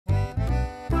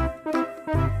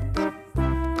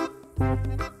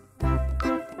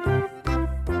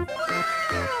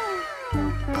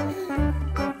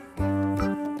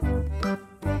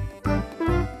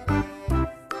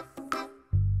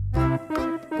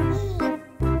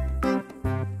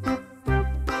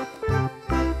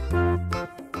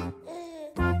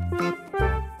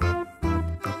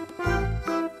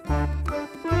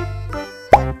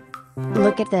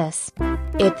Look at this.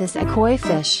 It is a koi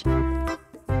fish.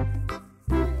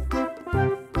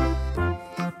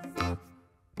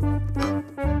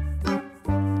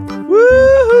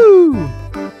 Woohoo!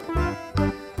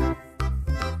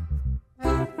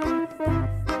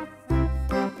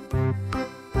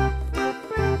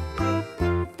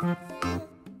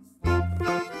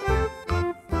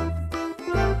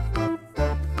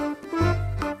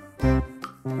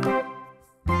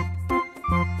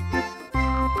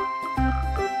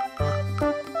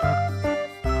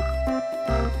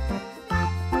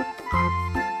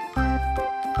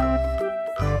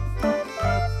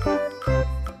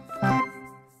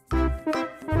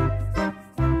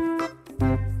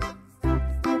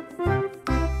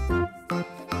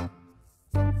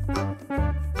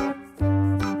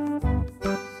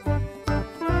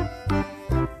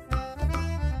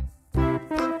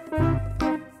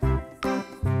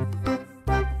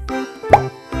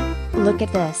 Look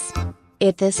at this.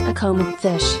 It is a common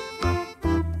fish.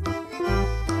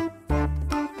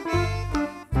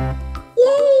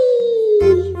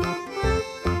 Yay!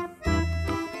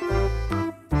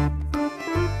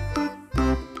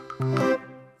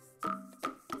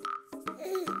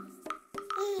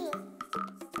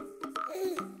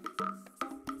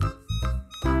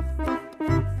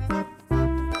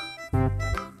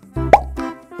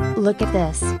 Look at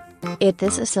this. It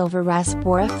is a silver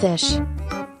rasbora fish.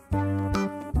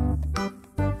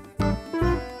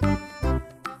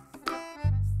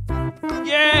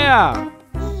 Yeah!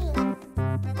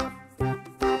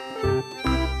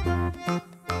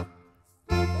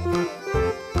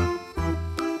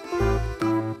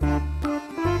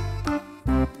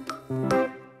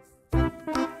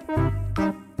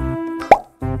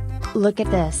 Look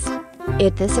at this.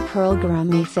 It is a pearl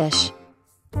gourami fish.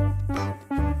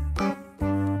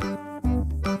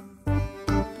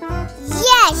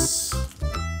 Yes!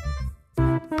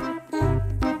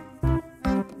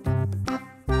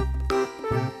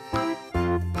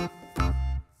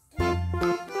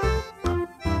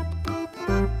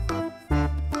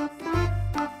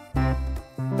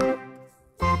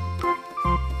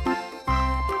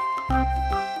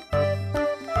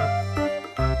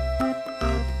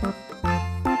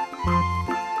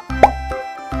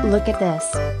 Look at this.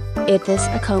 It is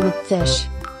a common fish.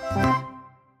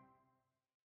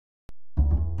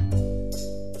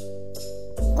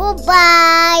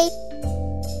 Goodbye!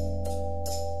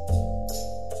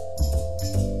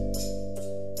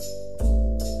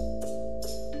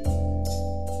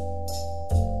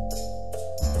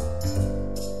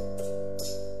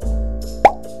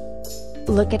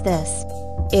 Look at this.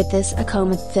 It is a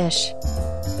common fish.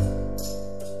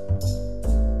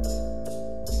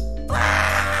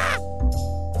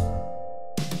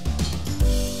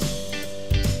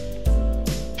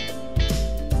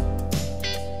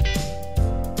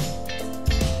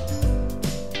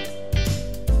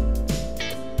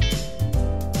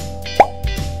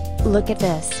 Look at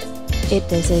this. It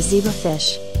is a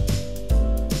zebrafish.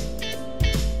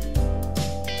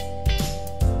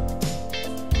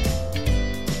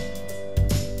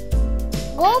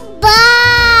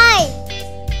 Goodbye!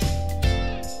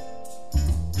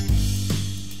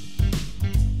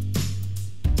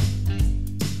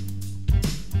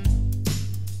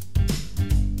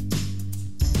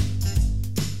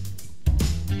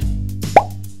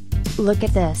 Look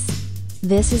at this.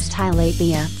 This is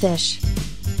tilapia fish.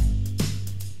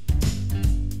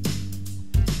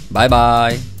 Bye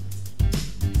bye.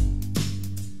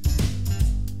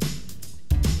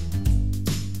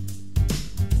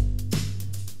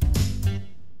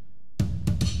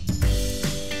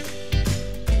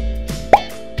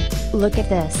 Look at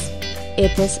this.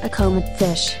 It is a common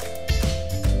fish.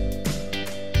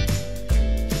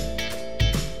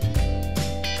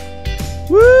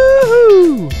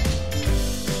 Woohoo!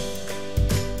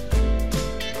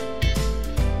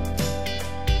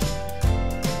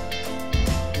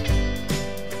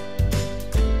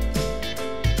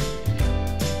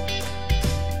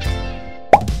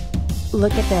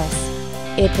 Look at this.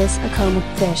 It is a common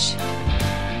fish.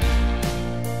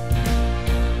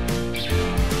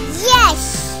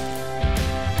 Yes!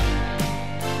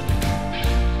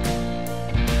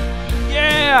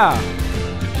 Yeah!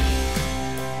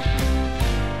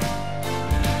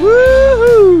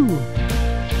 Woohoo!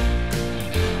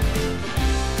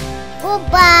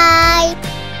 Goodbye!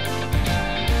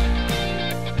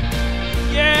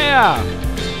 Yeah!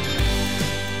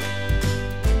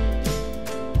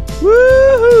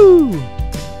 Woohoo!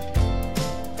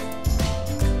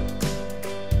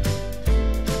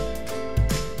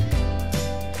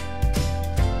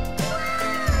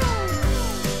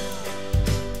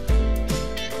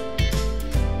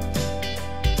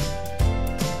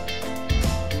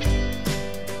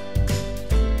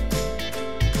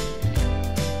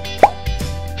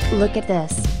 Look at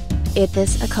this. Is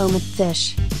this a common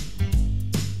fish?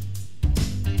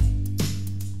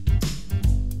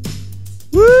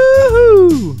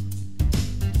 Woohoo!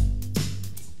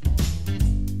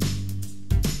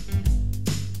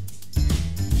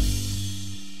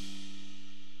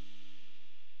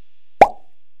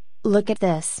 Look at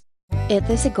this. Is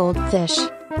this a goldfish?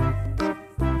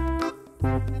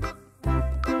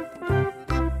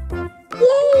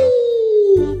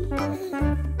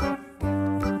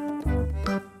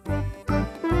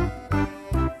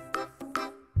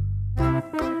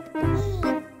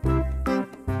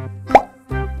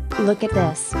 Look at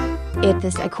this. Is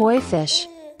this a crayfish?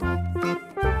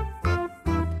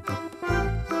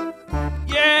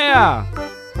 Yeah!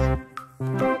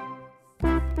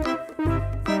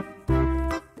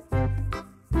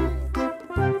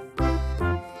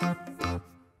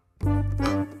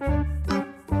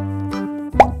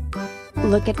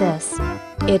 Look at this.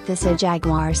 Is this a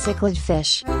jaguar cichlid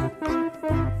fish?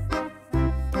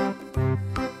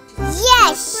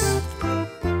 Yes!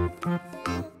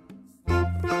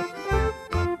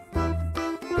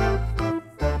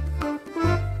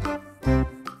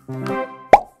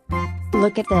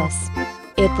 Look at this.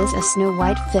 Is this a snow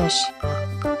white fish?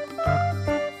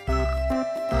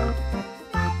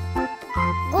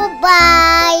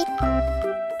 Goodbye!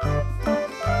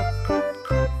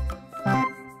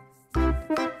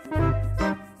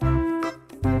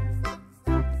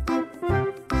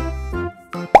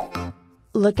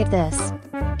 Look at this.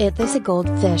 Is this a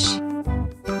goldfish?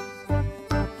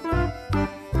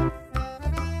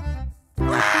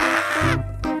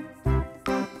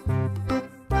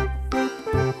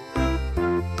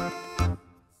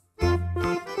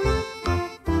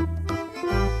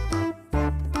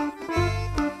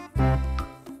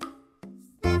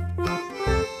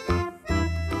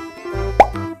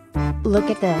 Look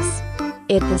at this.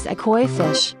 Is this a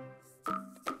crayfish?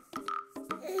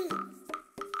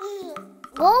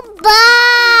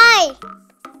 Goodbye!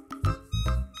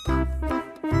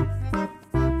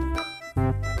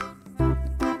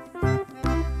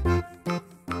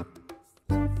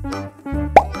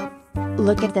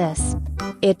 Look at this.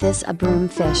 Is this a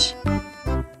broomfish?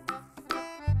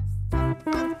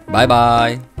 Bye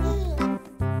bye.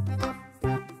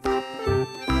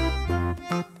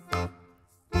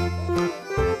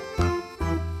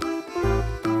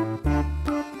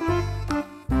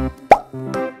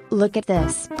 Look at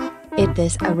this. Is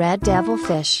this a red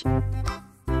devilfish?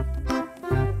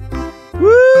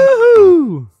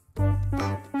 Woohoo!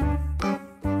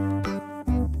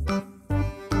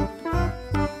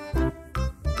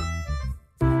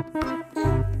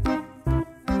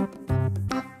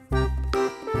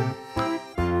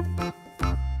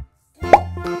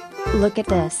 Look at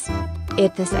this. Is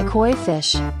this a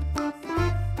crayfish?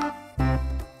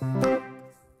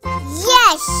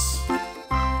 Yes!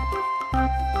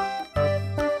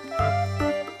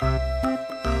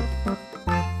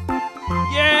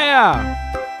 Yeah!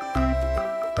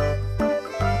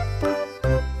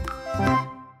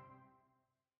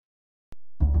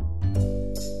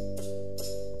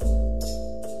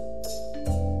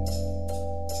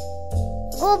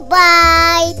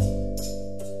 Goodbye!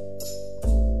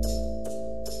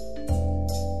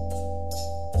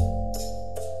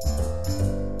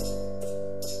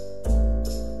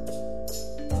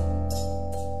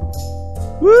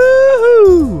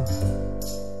 Woohoo!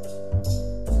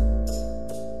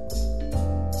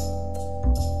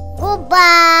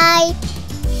 Goodbye!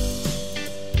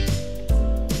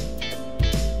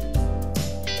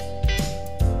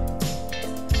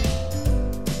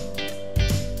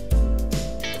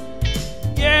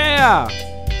 Yeah!